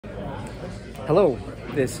Hello,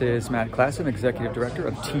 this is Matt Classen, Executive Director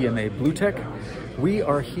of TMA BlueTech. We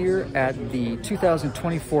are here at the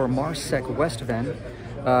 2024 MARSEC West event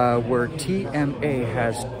where TMA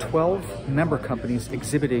has 12 member companies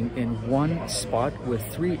exhibiting in one spot with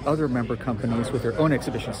 3 other member companies with their own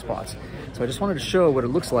exhibition spots. So I just wanted to show what it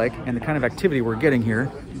looks like and the kind of activity we're getting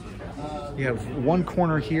here. You have one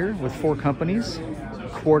corner here with 4 companies: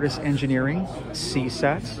 Quartus Engineering,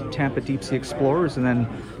 CSATs, Tampa Deep Sea Explorers, and then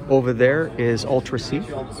over there is Ultra Sea.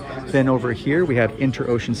 Then over here we have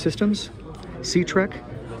Inter-Ocean Systems, Sea-Trek,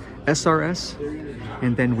 SRS,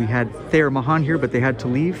 and then we had Thayer Mahan here, but they had to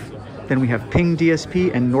leave. Then we have Ping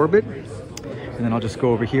DSP and Norbit. And then I'll just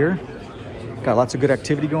go over here. Got lots of good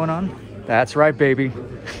activity going on. That's right, baby.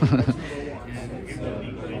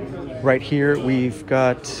 Right here we've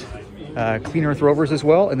got Clean Earth Rovers as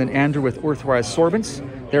well, and then Andrew with Earthwise Sorbents.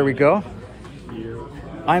 There we go.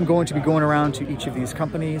 I'm going to be going around to each of these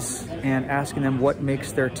companies and asking them what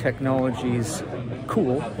makes their technologies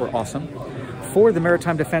cool or awesome for the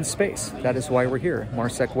maritime defense space. That is why we're here.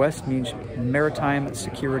 MARSEC West means Maritime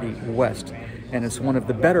Security West, and it's one of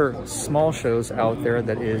the better small shows out there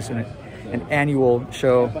that is an annual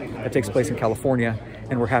show that takes place in California.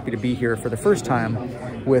 And we're happy to be here for the first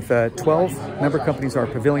time with 12 member companies in our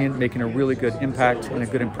pavilion, making a really good impact and a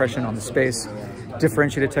good impression on the space.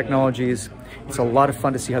 Differentiated technologies. It's a lot of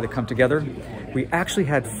fun to see how they come together. We actually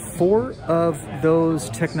had 4 of those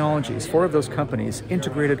technologies, 4 of those companies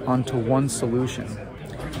integrated onto one solution.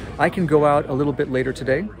 I can go out a little bit later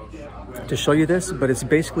today to show you this, but it's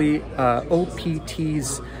basically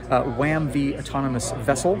OPT's WAM-V autonomous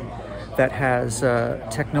vessel that has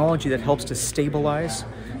technology that helps to stabilize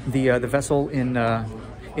the vessel in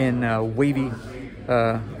wavy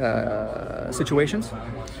situations,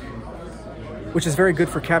 which is very good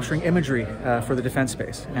for capturing imagery for the defense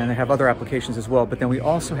space. And they have other applications as well. But then we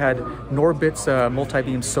also had Norbit's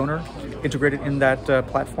multi-beam sonar integrated in that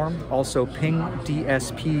platform. Also Ping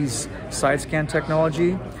DSP's side scan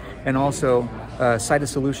technology, and also Sidus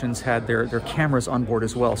Solutions had their cameras on board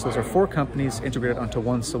as well. So those are 4 companies integrated onto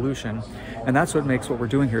one solution. And that's what makes what we're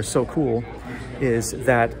doing here so cool, is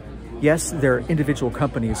that yes, they're individual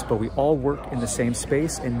companies, but we all work in the same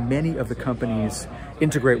space, and many of the companies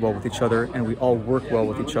integrate well with each other, and we all work well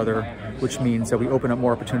with each other, which means that we open up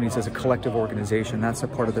more opportunities as a collective organization. That's a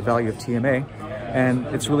part of the value of TMA, and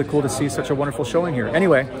it's really cool to see such a wonderful showing here.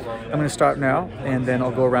 Anyway, I'm going to start now, and then I'll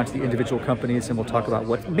go around to the individual companies, and we'll talk about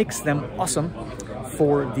what makes them awesome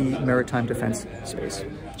for the maritime defense space.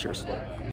 Cheers.